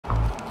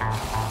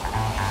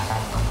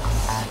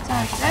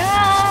Oh,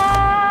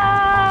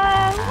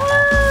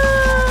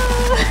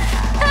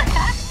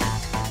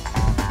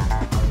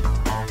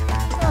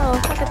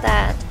 look at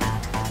that.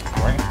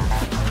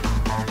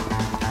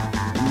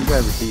 You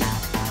guys repeat.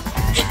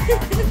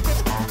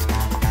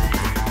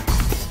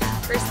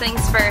 First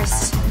things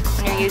first,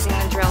 when you're using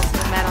the drill to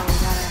the metal, you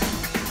gotta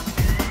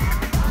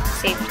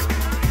safety.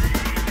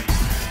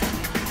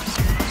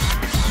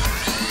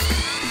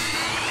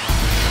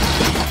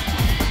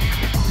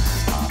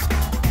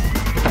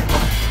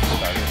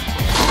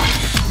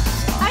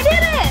 I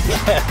did it!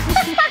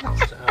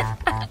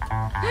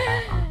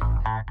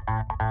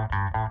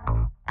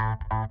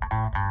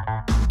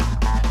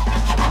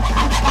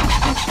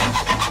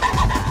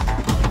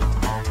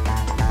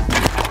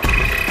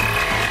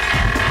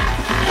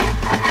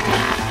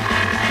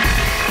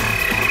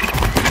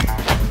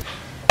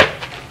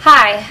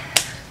 Hi,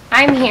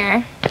 I'm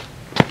here.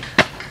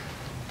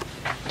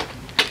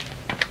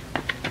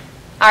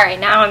 Alright,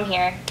 now I'm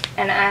here.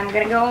 And I'm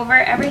going to go over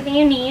everything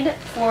you need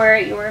for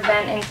your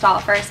vent install.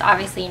 First,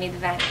 obviously, you need the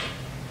vent.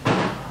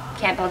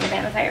 Can't build a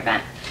van without your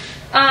vent.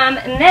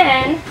 And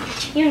then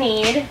you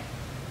need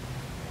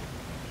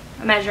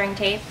a measuring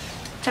tape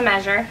to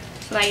measure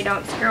so that you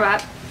don't screw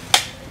up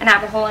and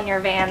have a hole in your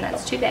van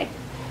that's too big.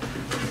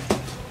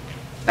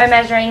 By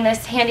measuring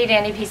this handy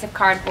dandy piece of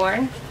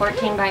cardboard,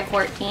 14 by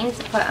 14,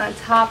 to put on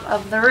top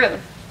of the roof.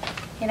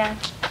 You know?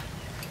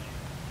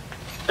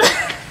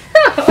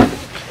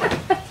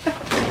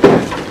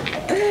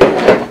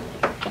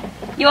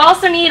 You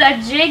also need a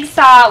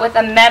jigsaw with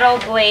a metal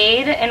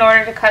blade in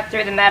order to cut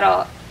through the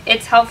metal.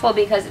 It's helpful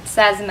because it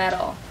says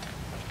metal,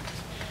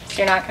 so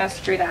you're not going to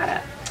screw that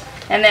up.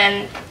 And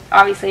then,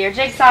 obviously, your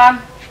jigsaw,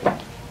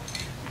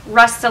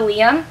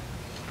 Rust-Oleum,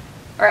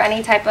 or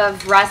any type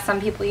of rust. Some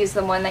people use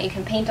the one that you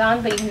can paint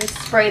on, but you can just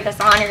spray this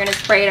on. You're going to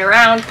spray it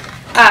around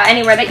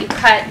anywhere that you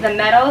cut the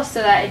metal so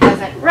that it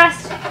doesn't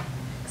rust,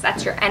 because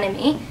that's your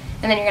enemy.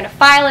 And then you're going to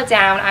file it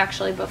down,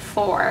 actually,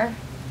 before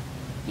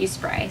you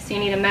spray. So you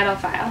need a metal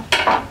file.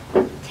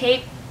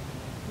 Tape.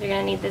 You're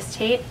going to need this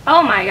tape.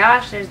 Oh my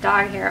gosh, there's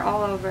dog hair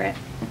all over it.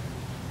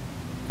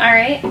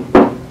 Alright.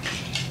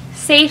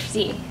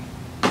 Safety.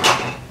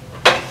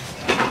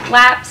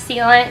 Lap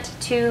sealant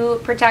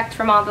to protect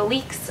from all the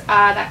leaks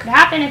that could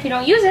happen if you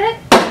don't use it.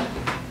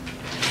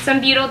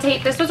 Some butyl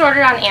tape. This was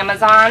ordered on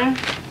Amazon.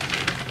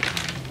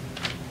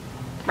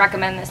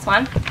 Recommend this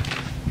one.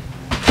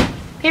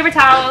 Paper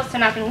towels so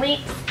nothing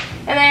leaks.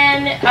 And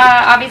then,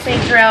 obviously,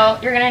 drill.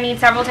 You're going to need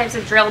several types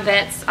of drill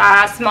bits,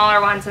 smaller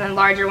ones and then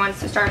larger ones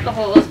to start the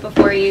holes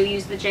before you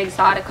use the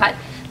jigsaw to cut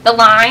the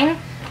line.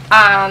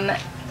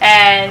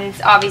 And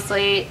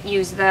obviously,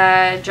 use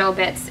the drill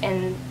bits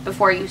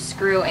before you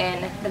screw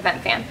in the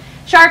vent fan.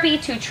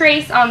 Sharpie to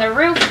trace on the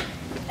roof.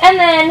 And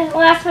then,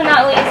 last but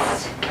not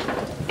least,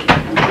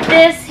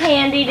 this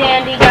handy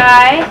dandy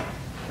guy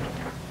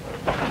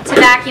to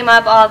vacuum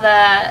up all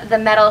the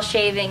metal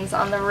shavings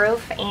on the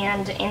roof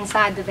and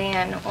inside the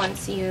van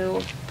once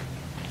you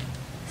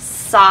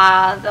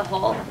saw the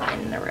hole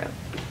in the roof.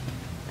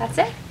 That's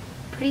it.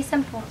 Pretty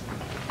simple.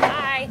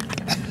 Bye.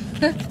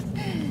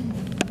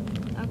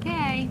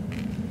 Okay.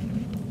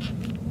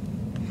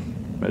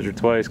 Measure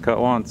twice, cut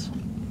once.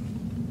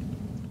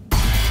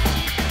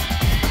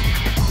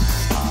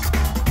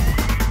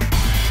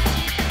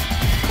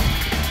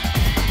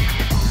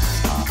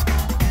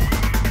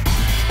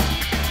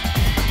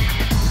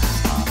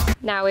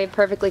 Now we've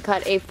perfectly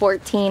cut a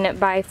 14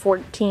 by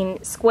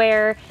 14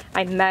 square.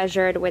 I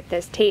measured with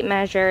this tape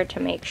measure to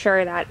make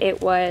sure that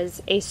it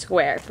was a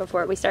square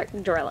before we start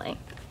drilling.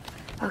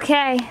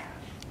 Okay.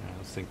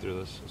 Let's think through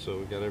this. So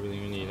we got everything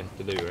we need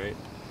to do, right?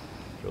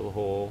 Drill a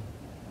hole.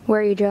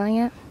 Where are you drilling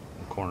it? In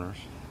the corners.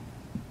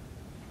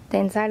 The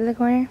inside of the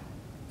corner?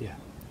 Yeah.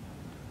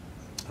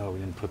 Oh, we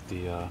didn't put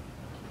the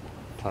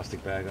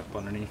plastic bag up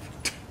underneath.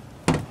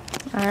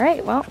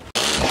 Alright, well.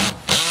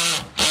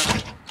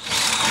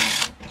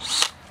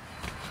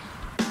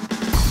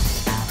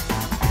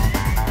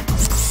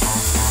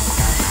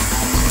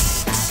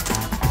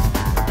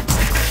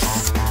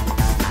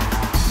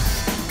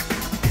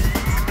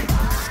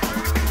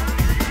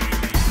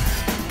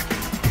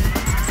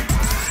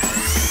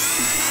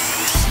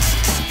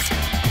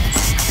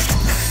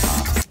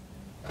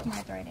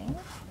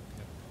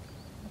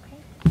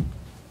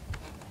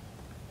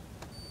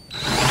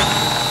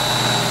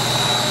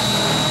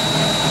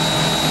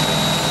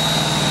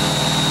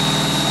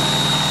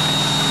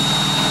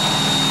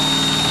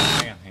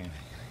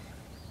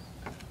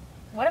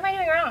 What am I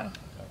doing wrong?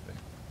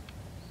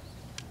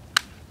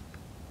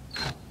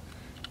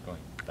 Going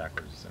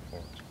backwards instead of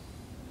forwards.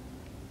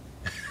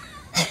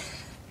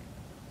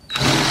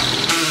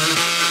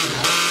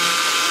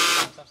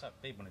 Stop.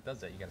 Babe, when it does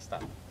that, you gotta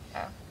stop.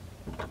 Oh.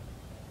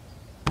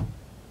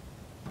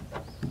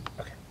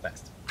 Okay,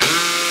 fast. I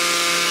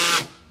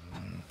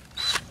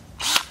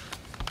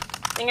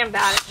think I'm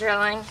bad at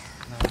drilling.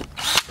 No.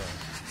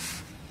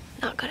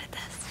 Not good at this.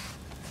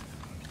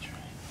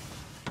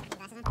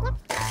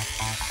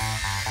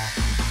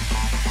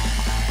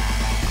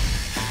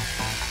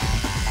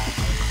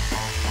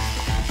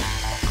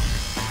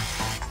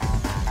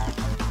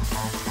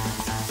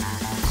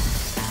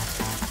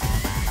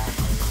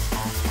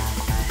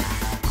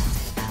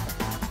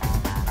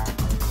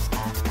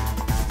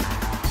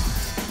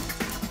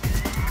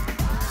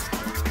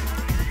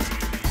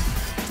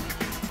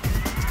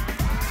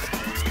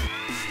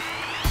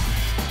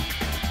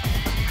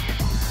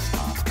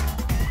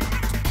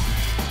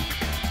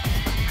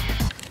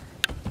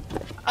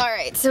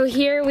 so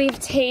here we've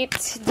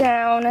taped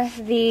down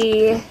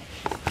the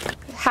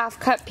half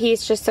cut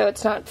piece just so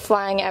it's not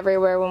flying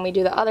everywhere when we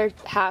do the other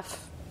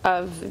half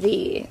of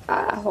the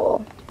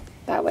hole.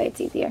 That way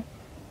it's easier.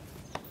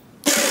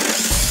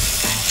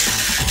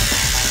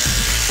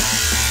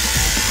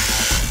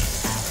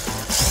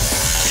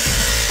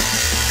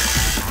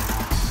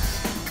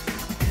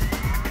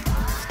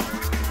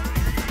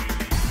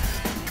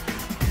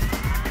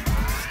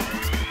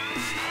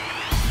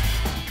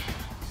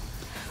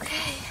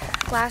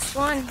 Last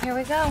one, here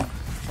we go.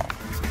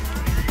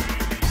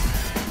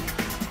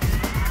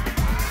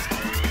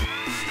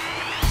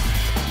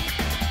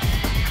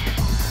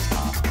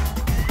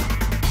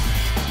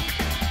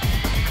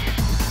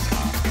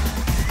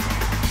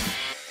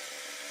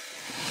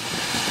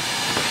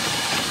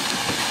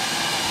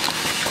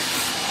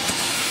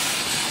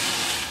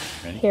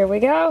 Ready? Here we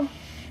go.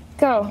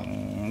 Go.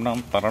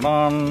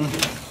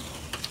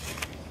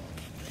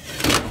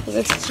 Is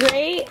it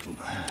straight?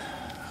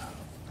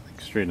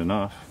 Straight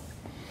enough.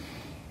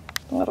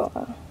 A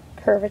little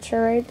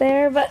curvature right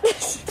there, but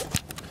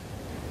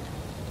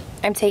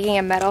I'm taking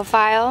a metal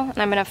file and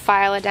I'm going to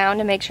file it down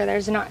to make sure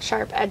there's not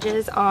sharp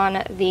edges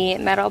on the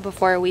metal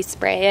before we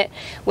spray it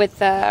with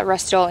the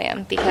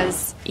Rust-Oleum,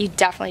 because you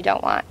definitely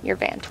don't want your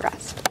van to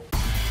rust.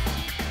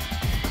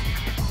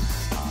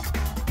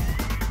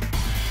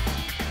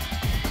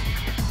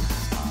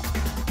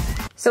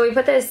 So we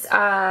put this,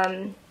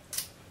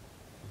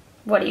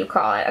 what do you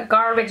call it, a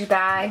garbage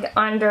bag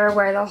under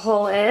where the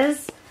hole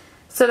is,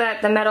 so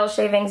that the metal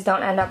shavings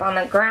don't end up on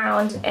the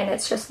ground and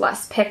it's just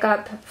less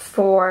pickup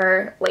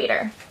for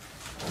later.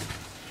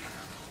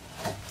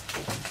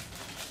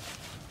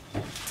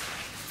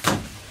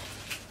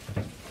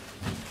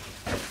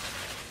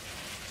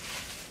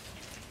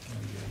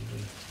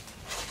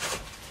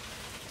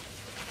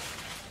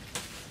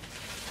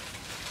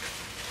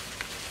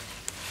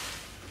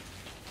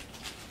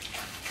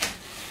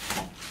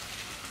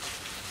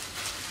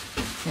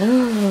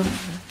 Ooh.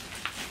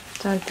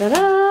 Dun, da,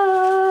 da.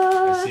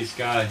 I see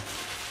sky.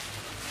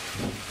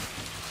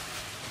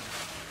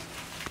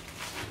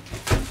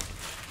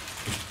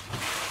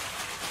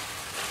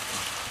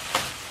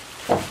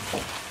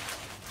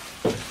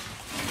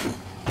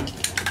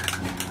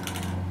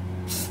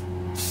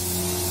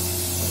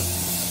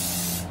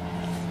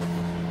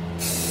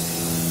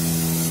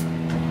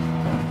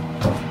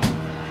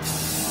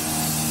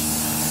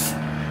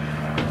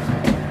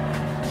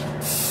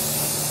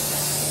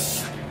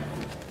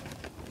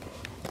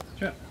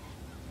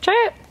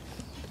 Tripp!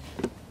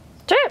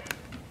 Tripp!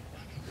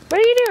 What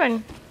are you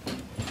doing?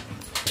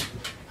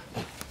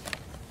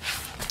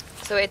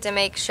 So we have to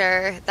make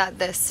sure that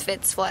this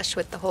fits flush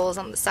with the holes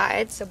on the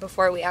side. So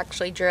before we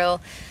actually drill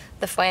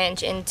the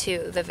flange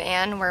into the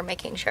van, we're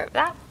making sure of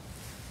that.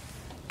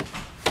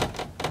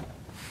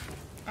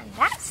 And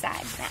that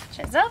side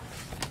matches up.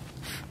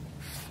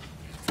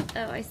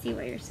 Oh, I see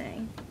what you're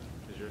saying.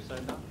 Is your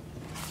side done?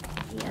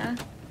 Yeah.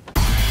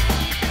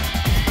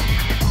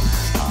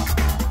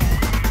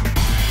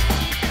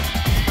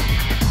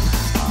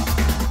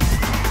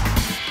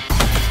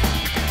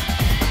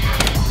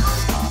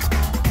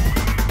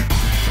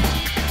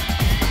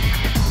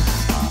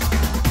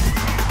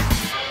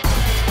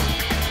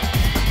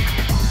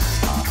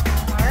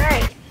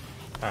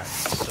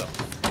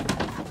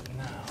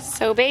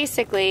 So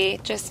basically,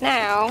 just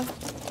now,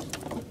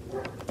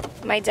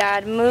 my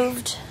dad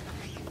moved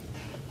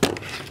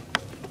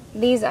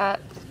these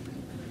up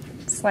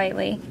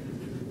slightly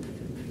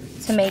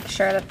to make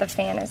sure that the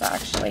fan is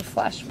actually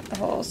flush with the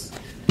holes.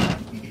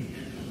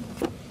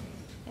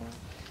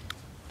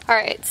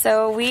 Alright,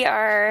 so we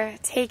are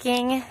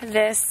taking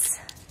this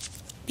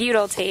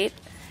butyl tape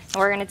and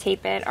we're going to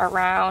tape it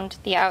around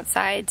the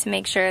outside to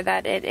make sure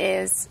that it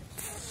is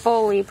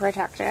fully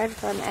protected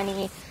from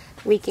any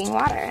leaking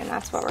water, and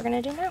that's what we're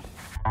going to do now.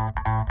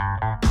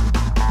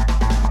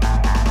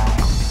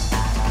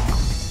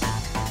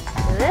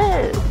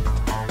 Ooh,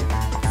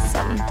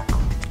 some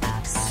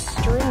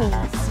stringy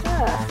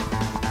stuff.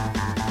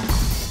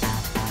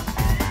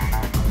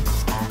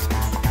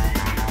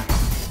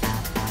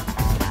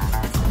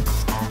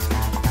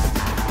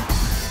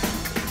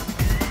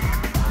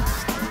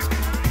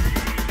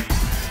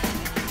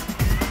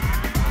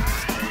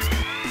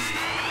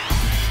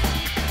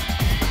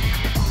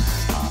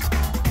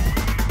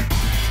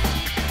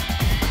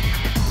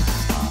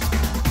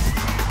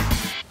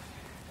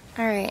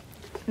 Alright,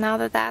 now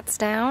that that's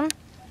down,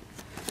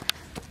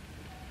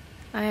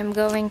 I am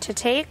going to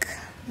take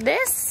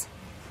this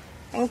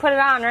and put it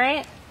on,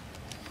 right?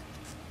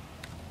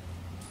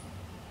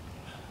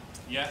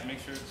 Yeah, make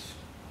sure it's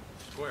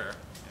square,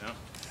 you know?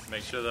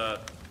 Make sure the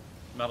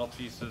metal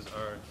pieces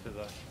are to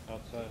the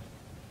outside.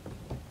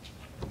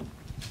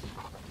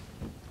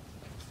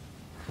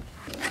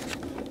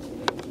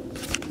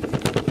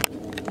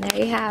 There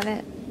you have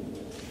it.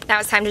 Now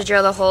it's time to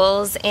drill the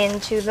holes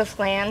into the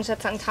flange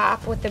that's on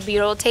top with the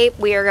butyl tape.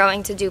 We are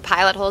going to do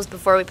pilot holes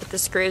before we put the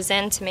screws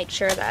in to make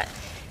sure that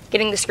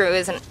getting the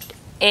screws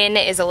in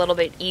is a little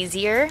bit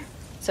easier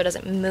so it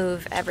doesn't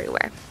move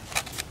everywhere.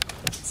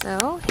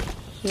 So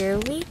Here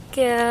we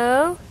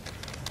go.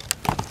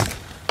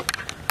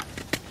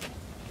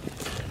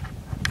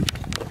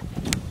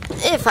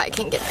 If I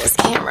can get this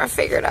camera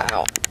figured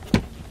out.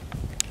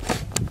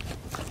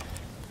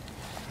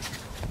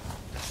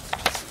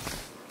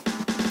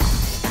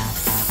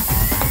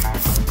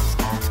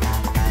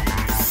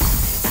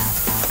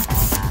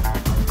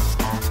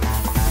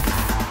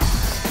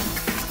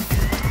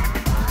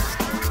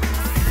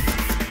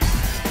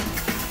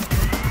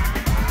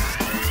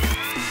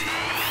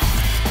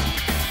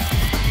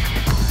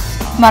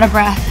 I'm out of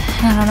breath.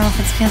 I don't know if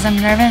it's because I'm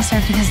nervous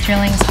or because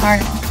drilling is hard.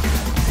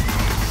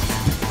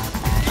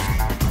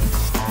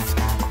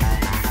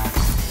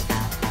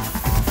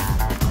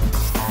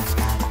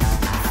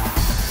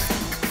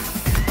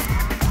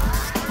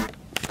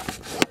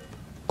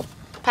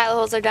 Pilot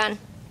holes are done.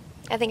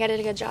 I think I did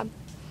a good job.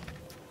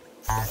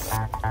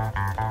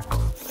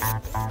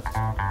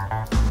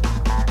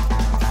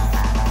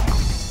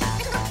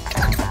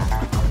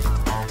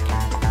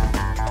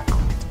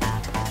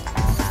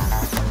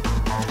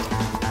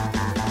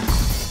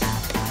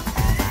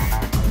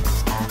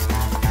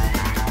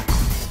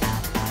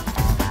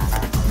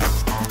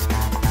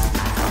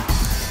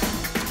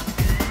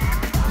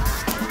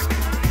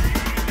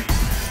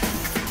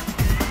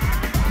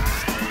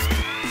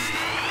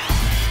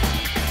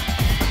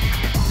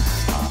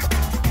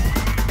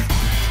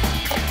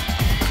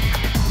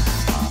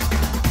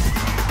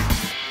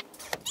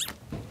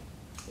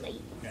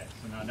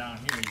 Down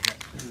here you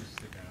got screws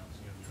sticking out, so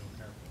you gotta be real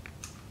careful.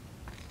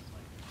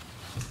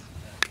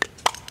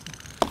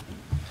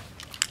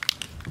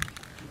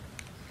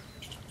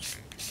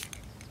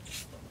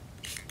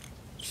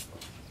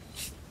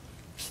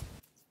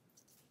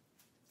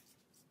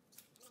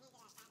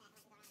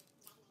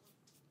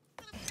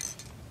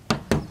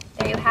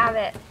 There you have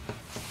it.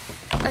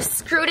 A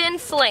screwed in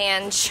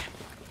flange.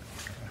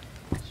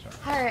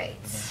 Alright.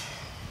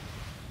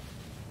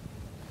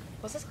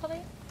 What's this called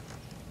again?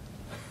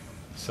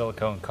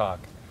 Silicone caulk.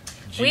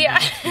 We are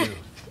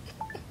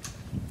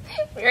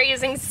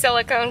using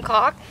silicone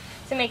caulk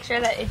to make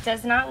sure that it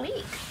does not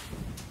leak.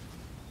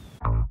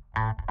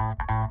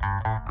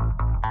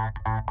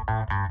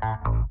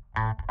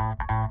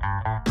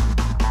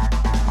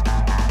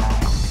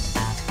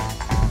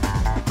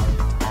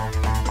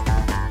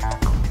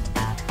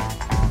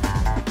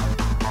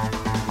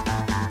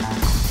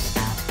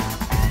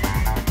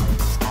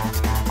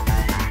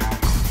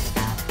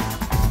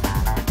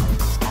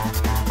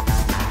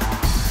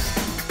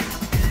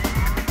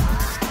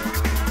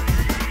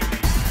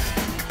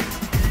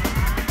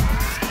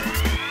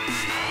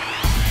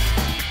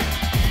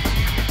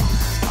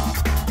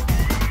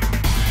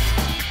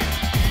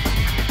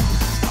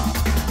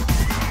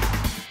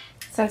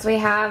 Since we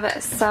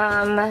have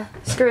some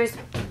screws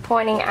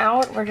pointing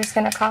out, we're just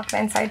gonna caulk the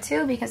inside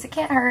too because it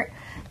can't hurt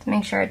to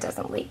make sure it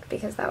doesn't leak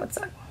because that would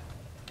suck.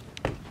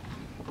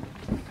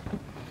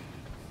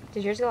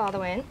 Did yours go all the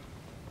way in?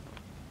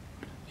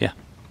 Yeah.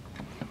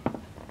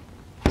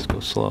 Let's go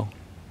slow.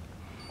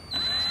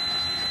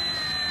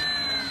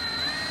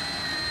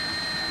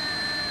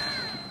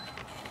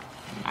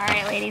 All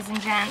right, ladies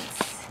and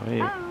gents. Wait,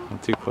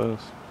 not too close.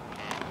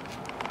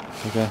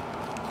 Okay.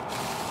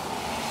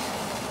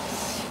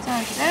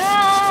 Ta-da!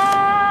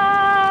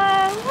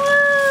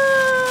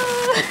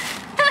 Woo!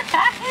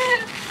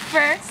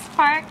 First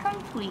part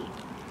complete.